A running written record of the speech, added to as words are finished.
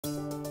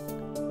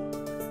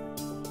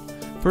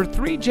For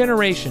 3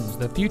 generations,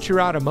 the Future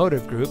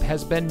Automotive Group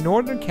has been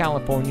Northern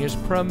California's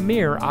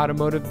premier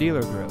automotive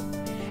dealer group.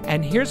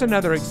 And here's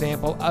another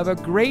example of a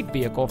great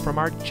vehicle from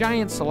our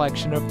giant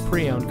selection of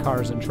pre-owned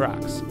cars and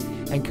trucks.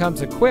 And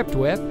comes equipped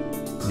with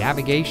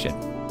navigation,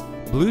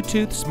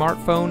 Bluetooth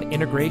smartphone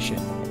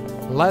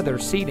integration, leather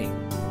seating,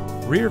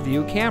 rear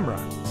view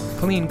camera,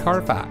 clean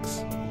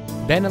Carfax,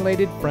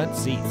 ventilated front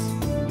seats,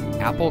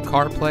 Apple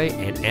CarPlay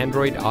and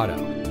Android Auto,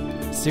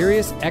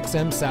 Sirius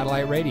XM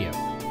satellite radio,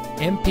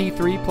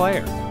 MP3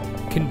 player,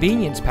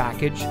 convenience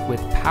package with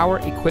power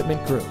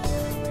equipment group,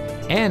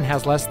 and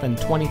has less than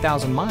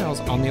 20,000 miles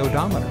on the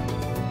odometer.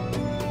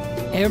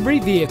 Every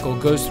vehicle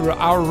goes through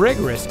our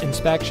rigorous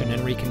inspection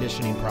and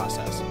reconditioning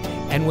process,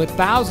 and with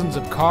thousands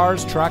of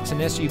cars, trucks,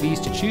 and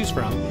SUVs to choose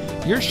from,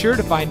 you're sure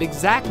to find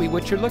exactly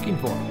what you're looking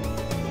for.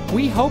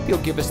 We hope you'll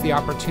give us the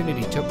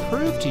opportunity to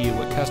prove to you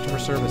what customer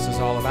service is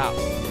all about.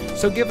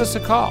 So give us a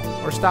call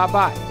or stop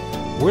by.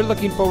 We're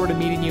looking forward to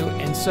meeting you,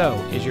 and so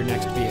is your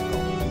next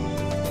vehicle.